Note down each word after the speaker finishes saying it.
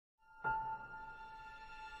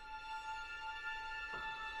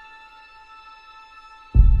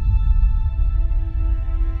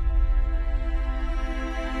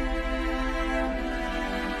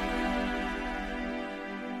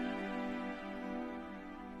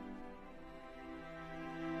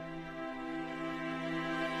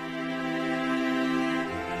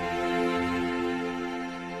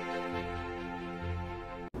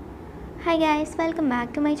Hi guys, welcome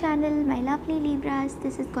back to my channel, my lovely Libras.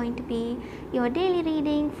 This is going to be your daily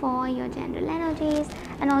reading for your general energies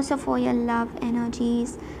and also for your love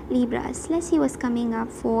energies, Libras. Let's see what's coming up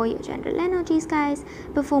for your general energies, guys,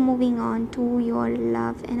 before moving on to your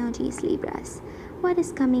love energies, Libras. What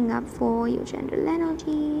is coming up for your general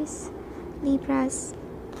energies, Libras?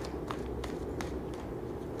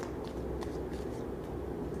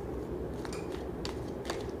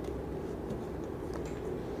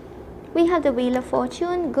 We have the Wheel of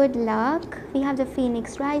Fortune, good luck. We have the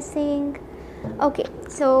Phoenix rising. Okay,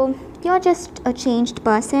 so you're just a changed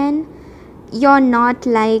person. You're not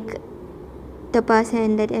like the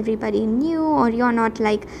person that everybody knew, or you're not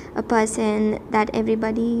like a person that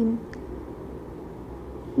everybody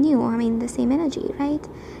knew. I mean, the same energy, right?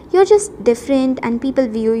 You're just different, and people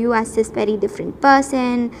view you as this very different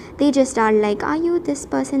person. They just are like, are you this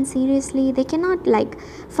person seriously? They cannot like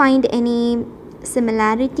find any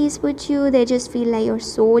similarities with you. They just feel like you're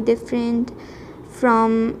so different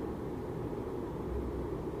from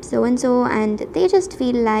so and so, and they just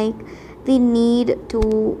feel like they need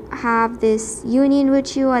to have this union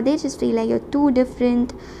with you, or they just feel like you're too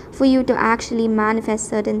different for you to actually manifest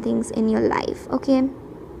certain things in your life. Okay,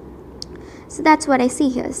 so that's what I see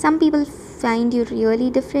here. Some people find you really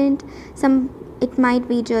different. It might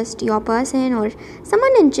be just your person, or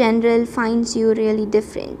someone in general finds you really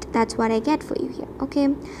different. That's what I get for you here. Okay,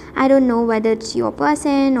 I don't know whether it's your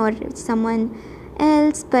person or it's someone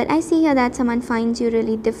else, but I see here that someone finds you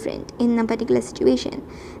really different in a particular situation.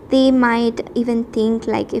 They might even think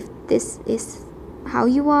like, if this is how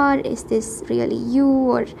you are, is this really you?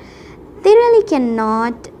 Or they really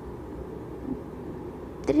cannot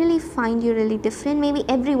really find you really different. Maybe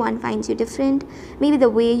everyone finds you different. Maybe the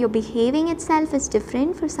way you're behaving itself is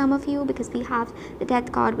different for some of you, because we have the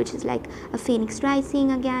Death card, which is like a phoenix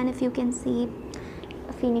rising again. If you can see,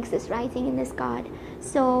 a phoenix is rising in this card,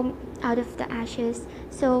 so out of the ashes.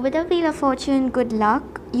 So with the Wheel of Fortune, good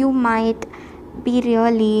luck. You might be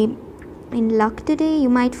really in luck today. You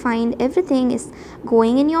might find everything is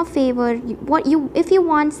going in your favor. If you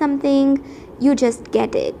want something, you just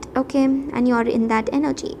get it. Okay, and you're in that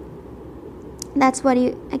energy. That's what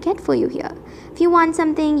I get for you here. If you want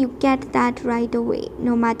something, you get that right away.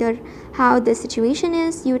 No matter how the situation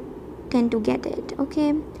is, you tend to get it.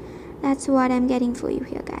 Okay, that's what I'm getting for you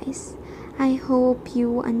here, guys. I hope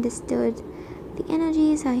you understood the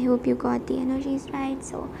energies. I hope you got the energies right.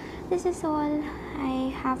 So this is all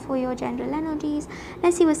I have for your general energies.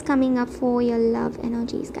 Let's see what's coming up for your love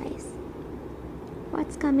energies, guys.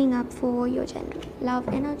 What's coming up for your general love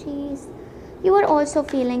energies? You are also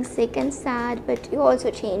feeling sick and sad, but you're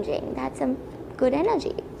also changing. That's some good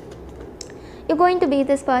energy. You're going to be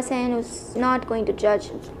this person who's not going to judge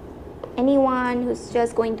anyone, who's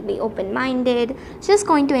just going to be open-minded, just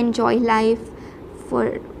going to enjoy life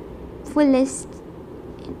for fullest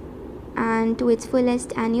and to its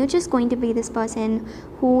fullest. And you're just going to be this person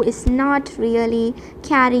who is not really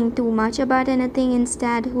caring too much about anything,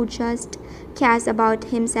 instead who just cares about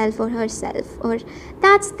himself or herself. Or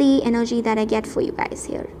that's the energy that I get for you guys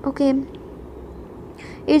here. Okay,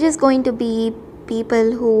 you're just going to be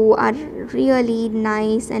people who are really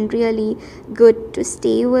nice and really good to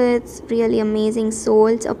stay with, really amazing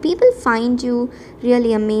souls, or people find you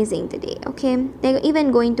really amazing today. Okay, they're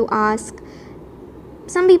even going to ask,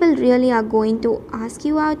 some people really are going to ask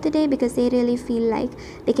you out today because they really feel like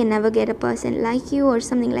they can never get a person like you or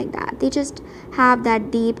something like that. They just have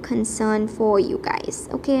that deep concern for you guys.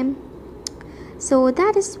 Okay, so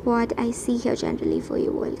that is what I see here generally for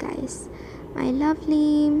you all, guys. My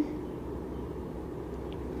lovely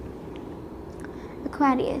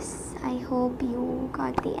Aquarius, I hope you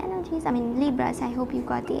got the energies. I mean, Libras, I hope you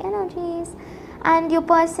got the energies. And your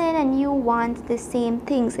person and you want the same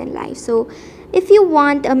things in life. So if you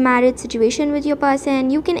want a marriage situation with your person,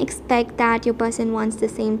 you can expect that your person wants the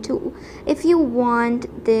same too. If you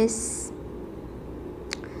want this,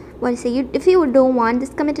 if you don't want this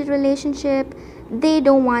committed relationship, they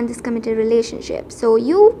don't want this committed relationship. So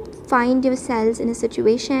you find yourselves in a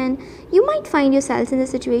situation, you might find yourselves in a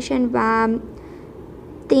situation where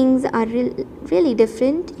things are really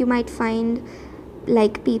different. You might find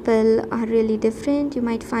like people are really different. You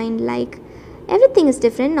might find like everything is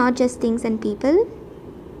different, not just things and people.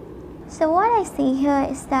 So what I see here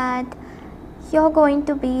is that you're going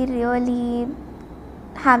to be really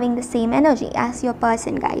having the same energy as your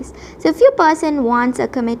person, guys. So if your person wants a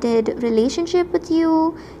committed relationship with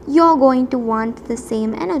you, you're going to want the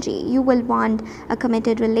same energy. You will want a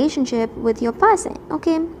committed relationship with your person.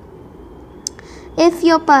 Okay, if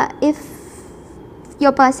your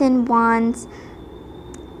person wants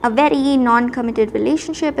a very non-committed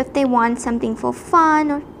relationship, if they want something for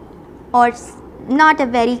fun, or not a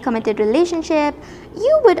very committed relationship,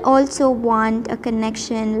 you would also want a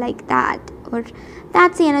connection like that, or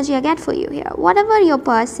that's the energy I get for you here. Whatever your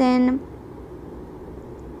person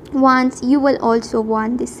wants, you will also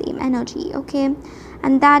want the same energy, okay?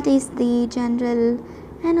 And that is the general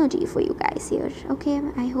energy for you guys here, okay?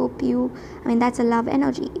 I hope you, I mean, that's a love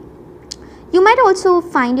energy. You might also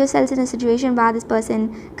find yourselves in a situation where this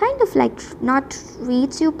person kind of like not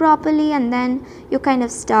treats you properly, and then you're kind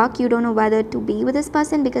of stuck. You don't know whether to be with this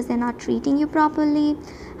person because they're not treating you properly,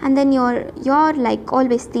 and then you're like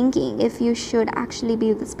always thinking if you should actually be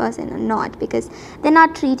with this person or not, because they're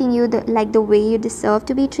not treating you like the way you deserve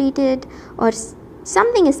to be treated, or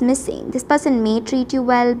something is missing. This person may treat you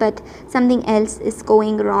well, but something else is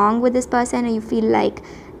going wrong with this person, and you feel like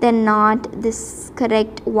they're not this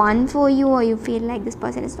correct one for you, or you feel like this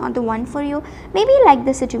person is not the one for you. Maybe like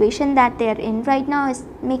the situation that they're in right now is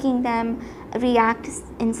making them react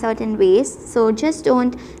in certain ways. So just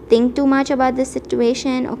don't think too much about this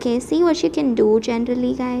situation, okay? See what you can do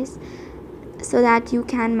generally, guys, so that you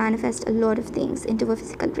can manifest a lot of things into a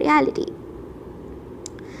physical reality.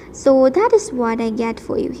 So that is what I get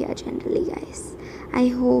for you here generally, guys. I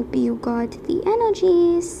hope you got the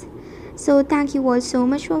energies. So thank you all so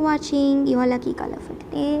much for watching. Your lucky color for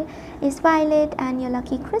today is violet, and your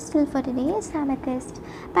lucky crystal for today is amethyst.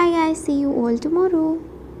 Bye guys, see you all tomorrow.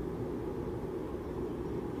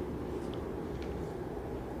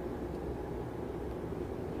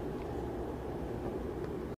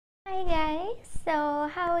 Hi guys, so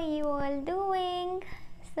how are you all doing?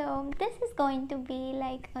 So this is going to be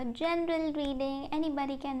like a general reading.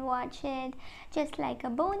 Anybody can watch it, just like a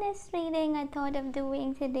bonus reading I thought of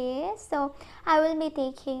doing today. So I will be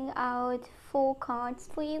taking out 4 cards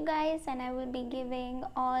for you guys, and I will be giving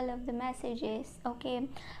all of the messages, okay,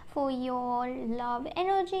 for your love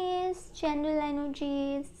energies, general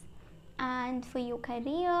energies, and for your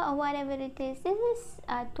career or whatever it is. This is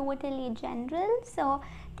totally general, so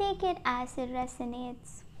take it as it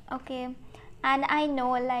resonates, okay? And I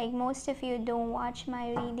know like most of you don't watch my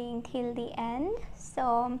reading till the end,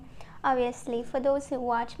 so obviously for those who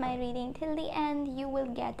watch my reading till the end, you will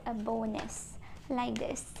get a bonus like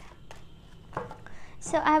this.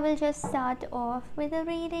 So I will just start off with the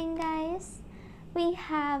reading, guys. We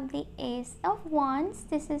have the Ace of Wands.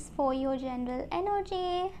 This is for your general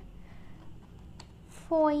energy,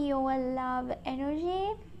 for your love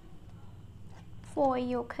energy, for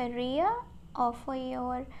your career, or for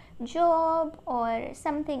your job, or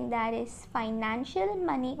something that is financial,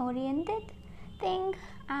 money oriented thing.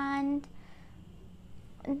 And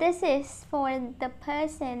this is for the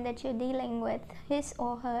person that you're dealing with, his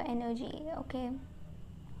or her energy, okay?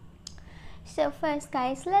 So first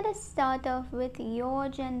guys, let us start off with your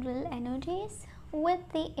general energies with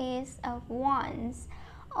the Ace of Wands.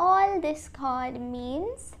 All this card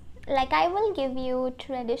means, like I will give you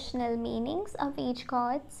traditional meanings of each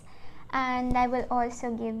cards, and I will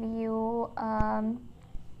also give you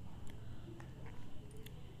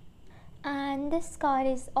and this card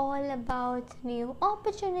is all about new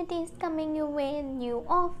opportunities coming your way, new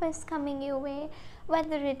offers coming your way,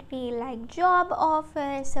 whether it be like job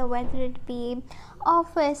offers, or whether it be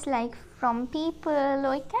offers like from people,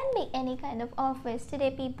 or it can be any kind of offers.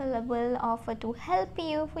 Today people will offer to help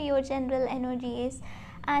you for your general energies,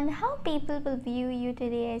 and how people will view you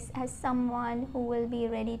today is as someone who will be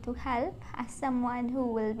ready to help, as someone who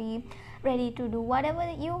will be ready to do whatever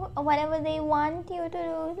they want you to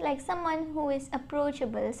do, like someone who is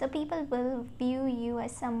approachable. So people will view you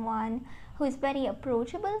as someone who is very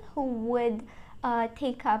approachable, who would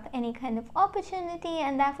take up any kind of opportunity,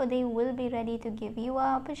 and therefore they will be ready to give you an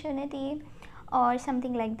opportunity or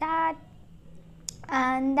something like that.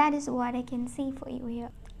 And that is what I can see for you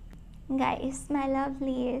here, guys, my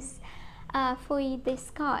lovelies, for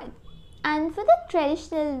this card. And for the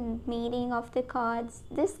traditional meaning of the cards,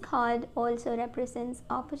 this card also represents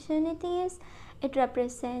opportunities. It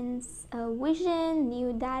represents a vision,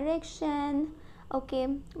 new direction, okay,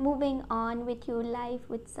 moving on with your life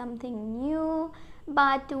with something new.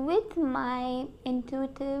 But with my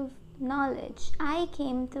intuitive knowledge, I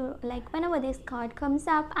came to, like, whenever this card comes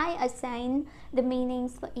up, I assign the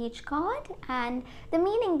meanings for each card, and the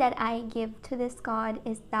meaning that I give to this card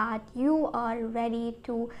is that you are ready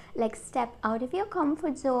to like step out of your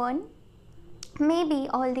comfort zone. Maybe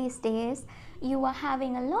all these days you are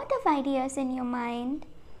having a lot of ideas in your mind,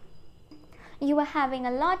 and you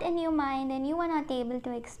are not able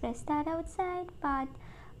to express that outside, but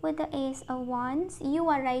with the Ace of Wands, you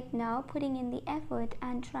are right now putting in the effort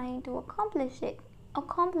and trying to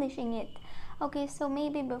accomplishing it, Okay, so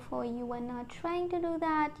maybe before you were not trying to do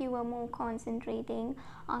that, you were more concentrating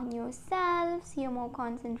on yourselves, you're more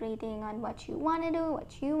concentrating on what you want to do,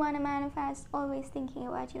 what you want to manifest, always thinking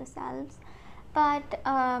about yourselves. But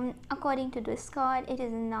according to this card, it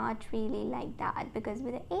is not really like that, because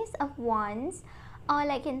with the Ace of Wands,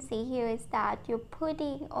 all I can see here is that you're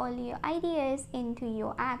putting all your ideas into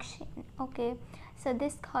your action. Okay, so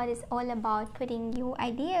this card is all about putting your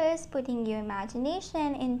ideas, putting your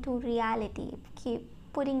imagination into reality, keep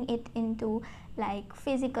putting it into like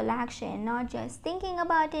physical action, not just thinking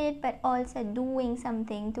about it but also doing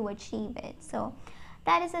something to achieve it. So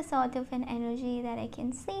that is a sort of an energy that I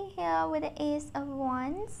can see here with the Ace of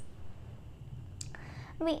Wands.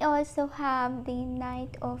 We also have the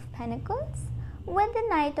Knight of Pentacles. With the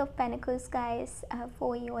Knight of Pentacles, guys,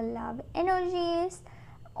 for your love energies,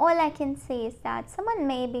 all I can say is that someone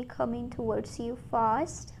may be coming towards you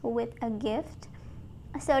fast with a gift.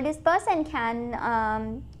 So this person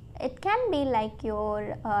can it can be like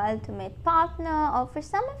your ultimate partner, or for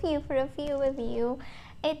some of you, for a few of you,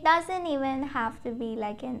 it doesn't even have to be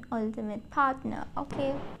like an ultimate partner.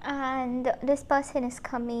 Okay, and this person is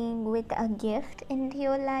coming with a gift into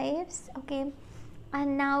your lives. Okay,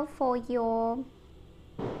 and now for your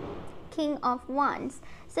King of Wands.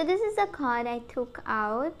 So this is a card I took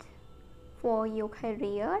out for your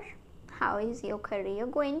career. How is your career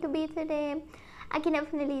going to be today? I can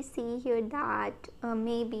definitely see here that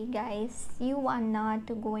maybe, guys, you are not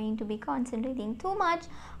going to be concentrating too much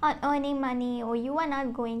on earning money, or you are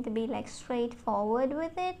not going to be like straightforward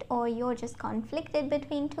with it, or you're just conflicted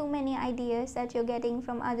between too many ideas that you're getting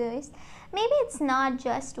from others. Maybe it's not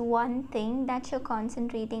just one thing that you're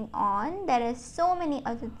concentrating on. There are so many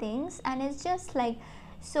other things, and it's just like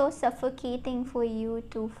so suffocating for you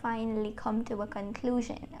to finally come to a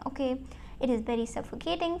conclusion. Okay, it is very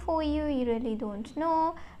suffocating for you. You really don't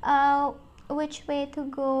know which way to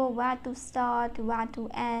go, where to start, where to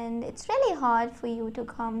end. It's really hard for you to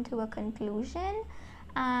come to a conclusion,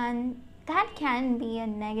 and that can be a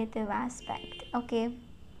negative aspect. Okay,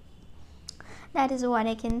 that is what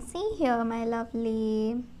I can see here, my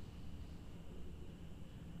lovely.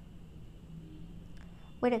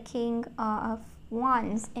 With a King of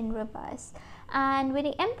Wands in reverse, and with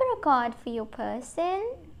the Emperor card for your person,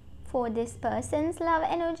 for this person's love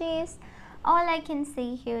energies, all I can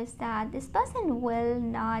see here is that this person will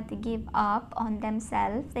not give up on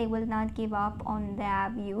themselves. They will not give up on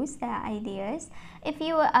their views, their ideas. If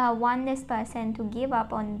you want this person to give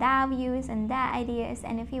up on their views and their ideas,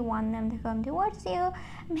 and if you want them to come towards you,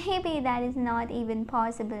 maybe that is not even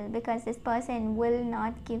possible, because this person will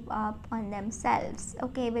not give up on themselves.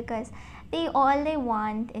 Okay, because all they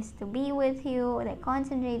want is to be with you. They're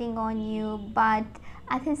concentrating on you, but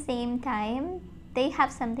at the same time, they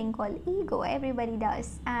have something called ego. Everybody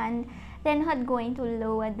does, and they're not going to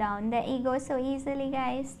lower down their ego so easily,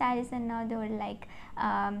 guys. That is another like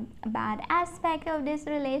bad aspect of this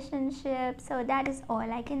relationship. So that is all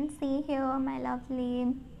I can see here, my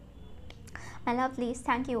lovely. My lovelies,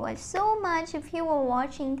 thank you all so much. If you were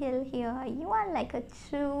watching till here, you are like a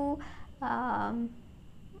true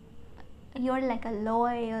you're like a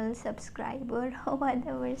loyal subscriber or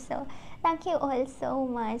whatever. So thank you all so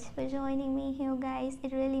much for joining me here, guys.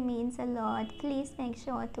 It really means a lot. Please make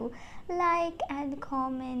sure to like and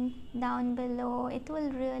comment down below. It will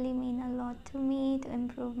really mean a lot to me to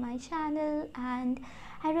improve my channel, and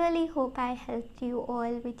I really hope I helped you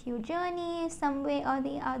all with your journey some way or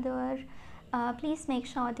the other. Please make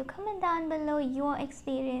sure to comment down below your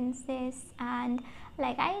experiences, and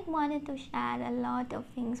like I wanted to share a lot of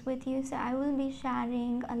things with you, so I will be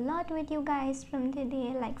sharing a lot with you guys from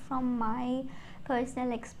today, like from my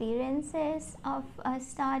personal experiences of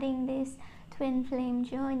starting this twin flame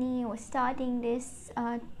journey, or starting this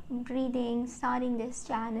reading, starting this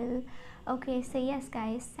channel. Okay, so yes,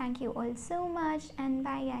 guys, thank you all so much, and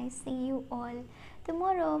bye, guys. See you all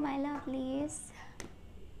tomorrow, my lovelies.